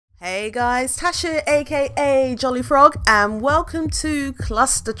Hey guys, Tasha aka JollyFrog and welcome to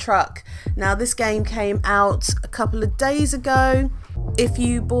ClusterTruck. Now this game came out a couple of days ago. If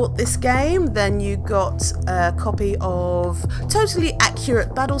you bought this game then you got a copy of Totally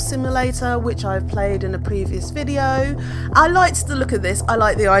Accurate Battle Simulator, which I've played in a previous video. I liked the look of this. I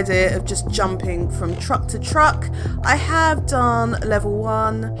like the idea of just jumping from truck to truck. I have done level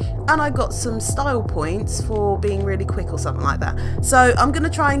 1 and I got some style points for being really quick or something like that. So I'm going to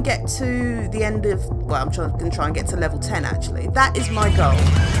try and get to the end of, well, I'm going to try and get to level 10 actually. That is my goal.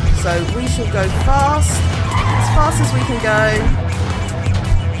 So we shall go fast as we can go.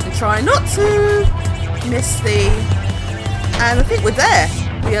 Try not to miss the, and I think we're there.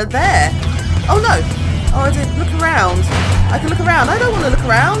 We are there. Oh no! Oh, I didn't look around. I can look around. I don't want to look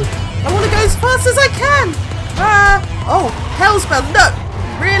around. I want to go as fast as I can. Oh, hell's bells. No,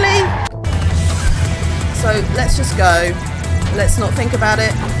 really? So let's just go. Let's not think about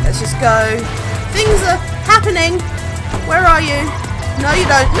it. Let's just go. Things are happening. Where are you? No, you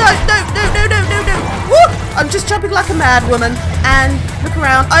don't. No. Woo! I'm just jumping like a mad woman. And look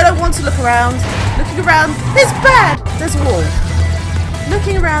around. I don't want to look around. Looking around is bad. There's a wall.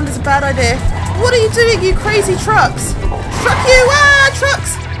 Looking around is a bad idea. What are you doing, you crazy trucks? Truck you! Ah,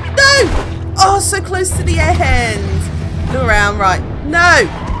 trucks! No! Oh, so close to the end. Look around, right. No!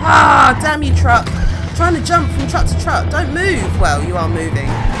 Ah, damn you, truck. Trying to jump from truck to truck. Don't move. Well, you are moving.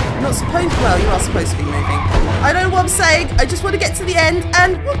 Not supposed. Well, you are supposed to be moving. I don't know what I'm saying. I just want to get to the end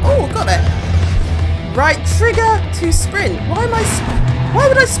and oh, got it. Right trigger to sprint. Why would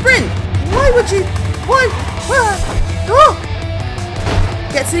I sprint? Why would you? Why? Oh!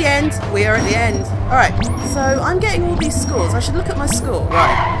 Get to the end. We are at the end. All right. So I'm getting all these scores. I should look at my score.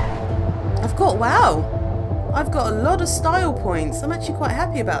 Right. I've got I've got a lot of style points. I'm actually quite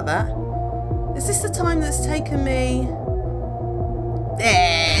happy about that. Is this the time that's taken me?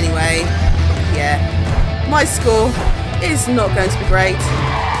 Anyway, yeah, my score is not going to be great.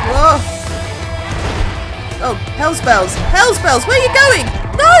 Whoa! Oh, hell's bells! Hell's bells! Where are you going?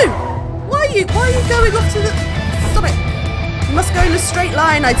 No! Why are you going off to the? Stop it! You must go in a straight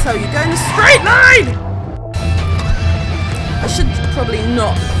line. I tell you, go in a straight line. I should probably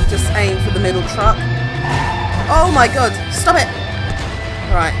not just aim for the middle truck. Oh my God! Stop it!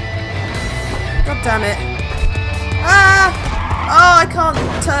 Right. God damn it! Ah! Oh, I can't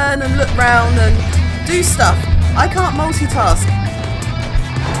turn and look round and do stuff. I can't multitask.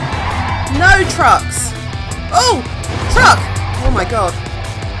 No trucks. Oh, truck. Oh my God.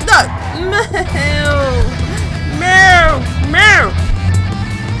 No. Meow.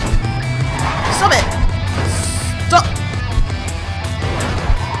 Stop it. Stop.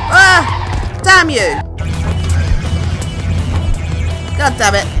 Ah, damn you. God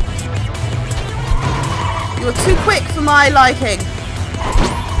damn it. You're too quick for my liking.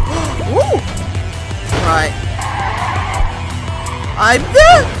 Ooh. Right. I'm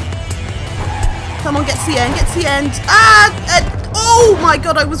there. Come on, get to the end. Get to the end. Ah! Oh my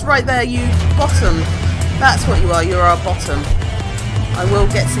God, I was right there. You bottom. That's what you are. You're our bottom. I will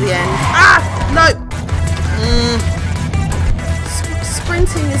get to the end. Ah! No.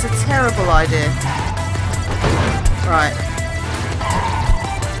 Sprinting is a terrible idea. Right.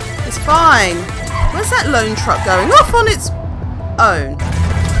 It's fine. Where's that lone truck going? Off on its own.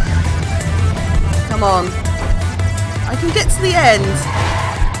 Come on. I can get to the end.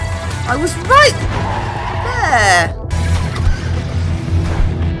 I was right there.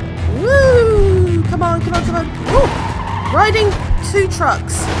 Woo! Come on. Woo! Riding 2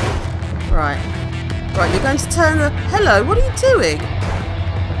 trucks. Right, you're going to turn the... Hello, what are you doing?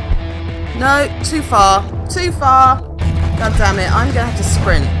 No, too far. God damn it, I'm going to have to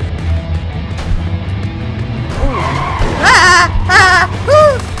sprint.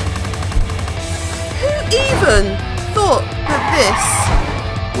 Who even thought that this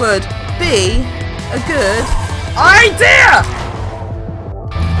would be a good idea?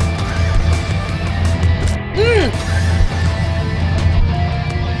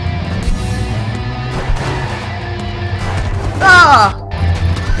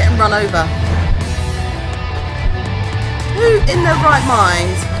 Getting run over. Who in their right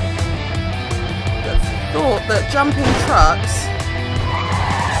mind thought that jumping trucks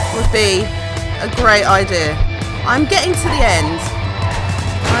would be a great idea? I'm getting to the end.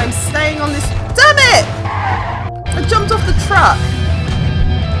 I'm staying on this. Damn it! I jumped off the truck.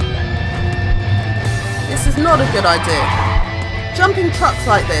 This is not a good idea. Jumping trucks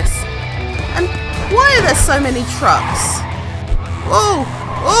like this. And why are there so many trucks? Oh!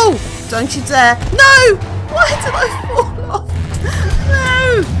 Don't you dare! No! Why did I fall off?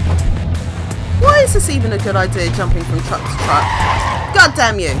 No! Why is this even a good idea, jumping from truck to truck? God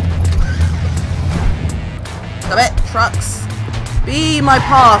damn you! Stop it. Trucks. Be my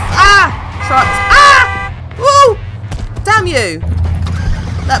path. Ah! Trucks. Ah! Woo! Damn you.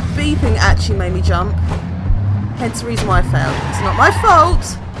 That beeping actually made me jump. Hence the reason why I failed. It's not my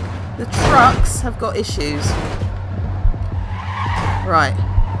fault. The trucks have got issues. Right.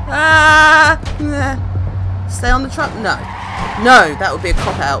 Ah! Nah. Stay on the truck? No. No, that would be a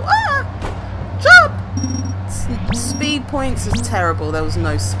cop-out. Ah! Jump! Speed points is terrible. There was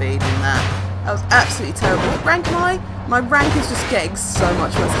no speed in that. That was absolutely terrible. What rank am I? My rank is just getting so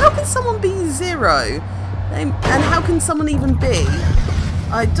much worse. How can someone be 0? And how can someone even be?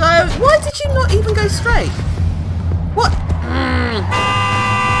 I don't... Why did you not even go straight? What?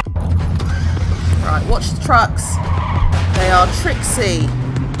 Right, watch the trucks. They are tricksy.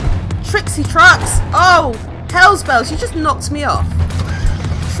 Tricksy trucks. Oh, hell's bells. You just knocked me off.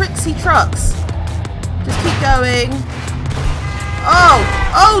 Tricksy trucks. Just keep going. Oh,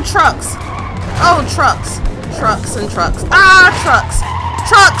 oh, trucks. Oh, trucks. Trucks and trucks. Ah, trucks.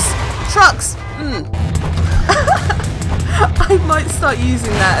 Trucks. Trucks. I might start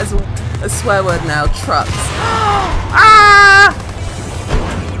using that as a swear word now. Trucks. Ah!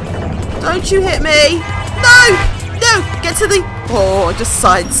 Don't you hit me. No! No! Get to the... Oh, I just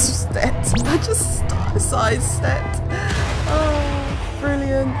sidestepped. I just sidestepped. Oh,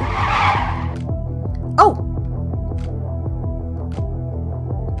 brilliant. Oh!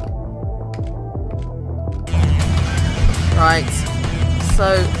 Right.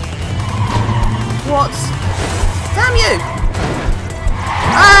 So... What? Damn you!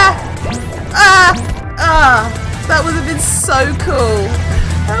 Ah! Ah! Ah! That would have been so cool.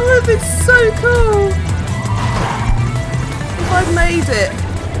 That would have been so cool. If I'd made it.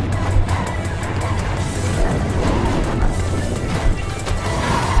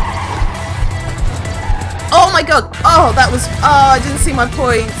 Oh my god! Oh, that was... Oh, I didn't see my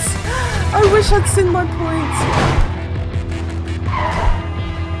points. I wish I'd seen my points.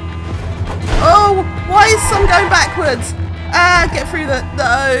 Oh, why is some going backwards? Ah, get through the...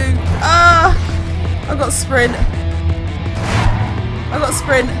 No. Ah, I've got sprint. I've got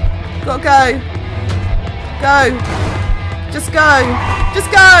sprint. Gotta go. Go. Just go. Just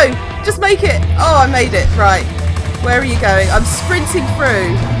go. Just make it. Oh, I made it. Right. Where are you going? I'm sprinting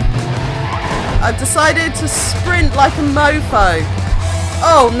through. I've decided to sprint like a mofo.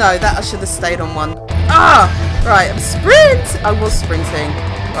 Oh, no. That I should have stayed on one. Ah! Right. I'm sprint. I was sprinting.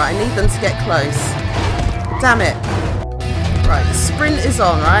 Right. I need them to get close. Damn it. Right. The sprint is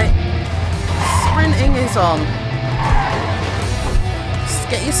on, right? Sprinting is on. Just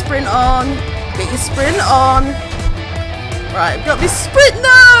get your sprint on. Get your sprint on. Right, I've got my sprint.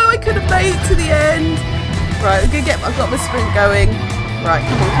 No, I could have made it to the end. Right, I've got my sprint going. Right,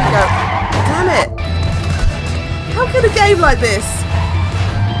 come on, keep going. Damn it. How could a game like this?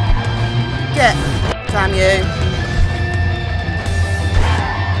 Get. Damn you.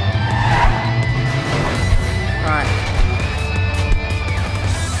 Right.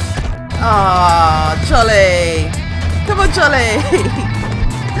 Ah, Jolly. Come on, Jolly.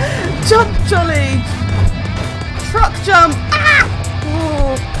 Jump, Jolly. Truck jump! Ah!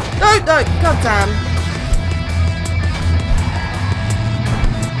 Oh. No, no, goddamn.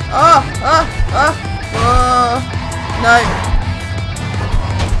 Oh, oh, oh, oh. No.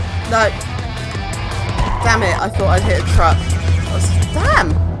 No. Damn it, I thought I'd hit a truck. Damn!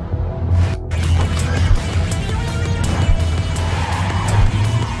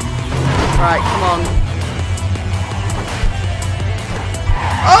 Right, come on.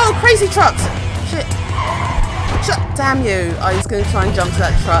 Oh, crazy trucks! Shit. Damn you. I was going to try and jump to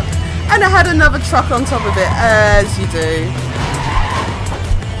that truck. And I had another truck on top of it, as you do.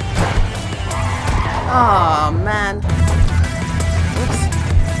 Oh, man. Oops.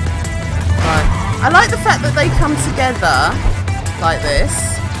 Right. I like the fact that they come together like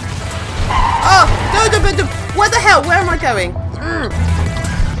this. Oh, no, where the hell? Where am I going?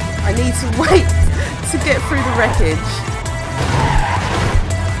 I need to wait to get through the wreckage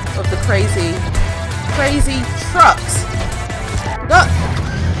of the crazy trucks. Look.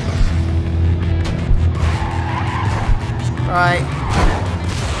 Right.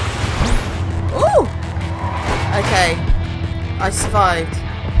 Ooh. Okay. I survived.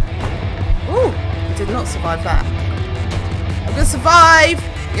 Ooh. I did not survive that. I'm gonna survive.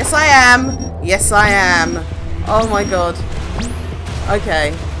 Yes, I am. Yes, I am. Oh my god.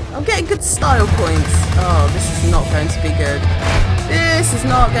 Okay. I'm getting good style points. Oh, this is not going to be good. This is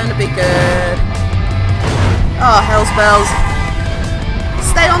not going to be good. Oh, hell's bells.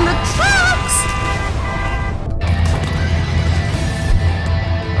 Stay on the trucks!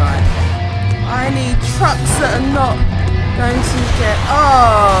 Right. I need trucks that are not going to get...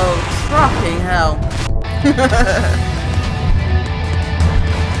 Oh, trucking hell.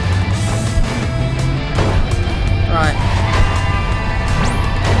 Right.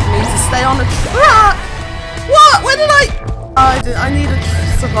 I need to stay on the truck. What? Where did I need a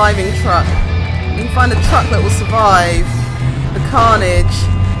surviving truck. You can find a truck that will survive the carnage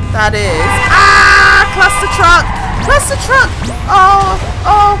that is. Ah! ClusterTruck! ClusterTruck! Oh!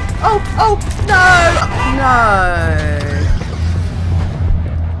 Oh! Oh! Oh! No! No!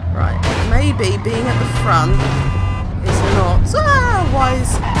 Right. Maybe being at the front is not a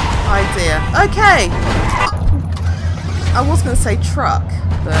wise idea. Okay! I was going to say truck,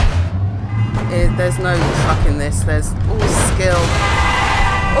 but there's no truck in this. There's all skill.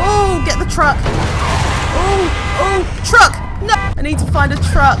 Oh, get the truck. Oh, oh, truck. No, I need to find a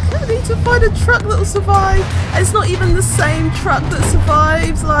truck. I need to find a truck that will survive. And it's not even the same truck that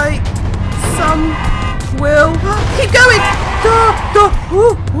survives. Like, some will. Keep going. Go, go.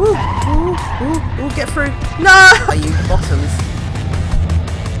 Ooh, ooh, ooh, ooh, ooh, get through. No, you bottoms.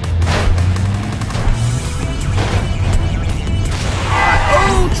 Right.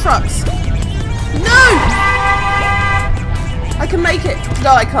 Oh, trucks. No! I can make it.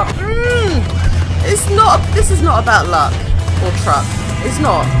 No, I can't. It's not. This is not about luck or truck. It's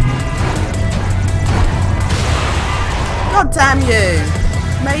not. God damn you!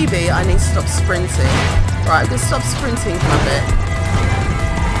 Maybe I need to stop sprinting. Right, I'm gonna stop sprinting for a bit.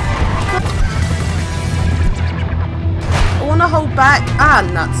 I want to hold back. Ah,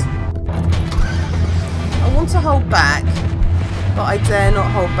 nuts! I want to hold back, but I dare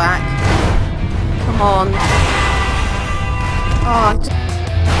not hold back. Come on. Oh, right.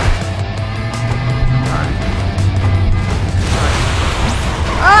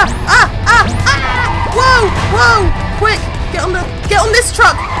 Ah! Ah! Ah! Ah! Whoa! Whoa! Quick! Get on this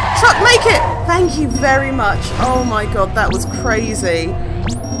truck! Truck, make it! Thank you very much. Oh my god, that was crazy.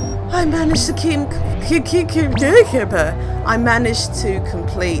 I managed to I managed to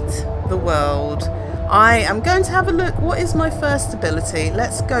complete the world. I am going to have a look. What is my first ability?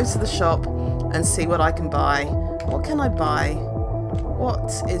 Let's go to the shop and see what I can buy. What can I buy?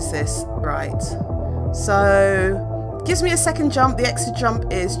 What is this? Right. So, gives me a second jump. The extra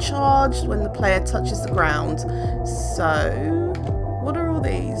jump is charged when the player touches the ground. So, what are all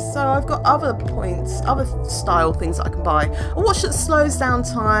these? So, I've got other points, other style things that I can buy. A watch that slows down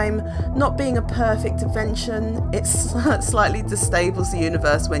time, not being a perfect invention. It slightly destables the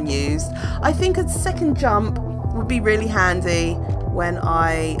universe when used. I think a second jump would be really handy when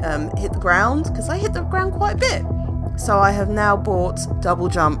I hit the ground, because I hit the ground quite a bit. So I have now bought double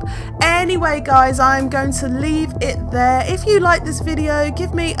jump. Anyway guys, I'm going to leave it there. If you like this video,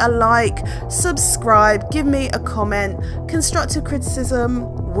 give me a like, subscribe, give me a comment. Constructive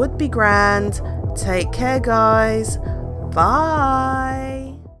criticism would be grand. Take care guys.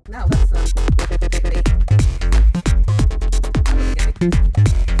 Bye. Now